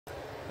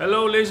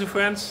Hello laser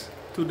friends,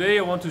 today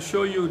I want to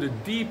show you the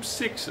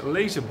Deepsix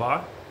laser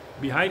bar.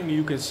 Behind me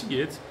you can see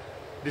it.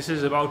 This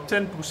is about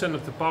 10%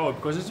 of the power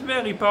because it's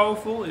very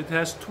powerful. It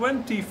has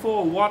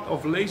 24 watt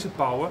of laser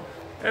power.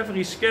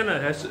 Every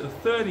scanner has a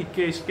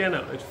 30K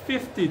scanner at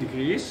 50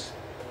 degrees.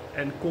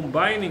 And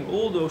combining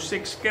all those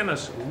 6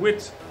 scanners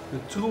with the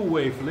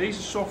truwave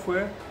laser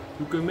software,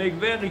 you can make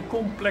very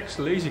complex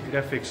laser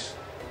graphics.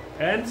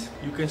 And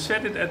you can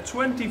set it at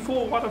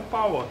 24 watt of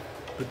power.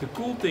 But the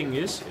cool thing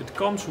is, it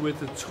comes with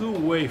the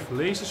truwave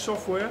laser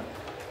software,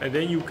 and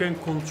then you can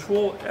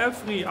control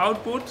every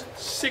output,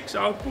 6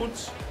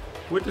 outputs,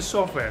 with the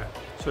software.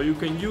 So you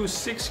can use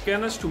 6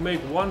 scanners to make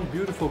one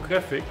beautiful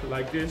graphic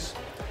like this.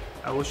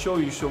 I will show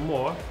you some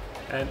more.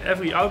 And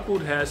every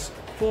output has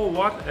 4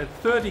 watt at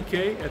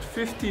 30K at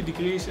 50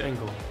 degrees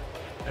angle.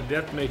 And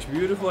that makes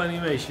beautiful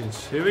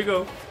animations. Here we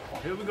go.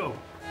 Here we go.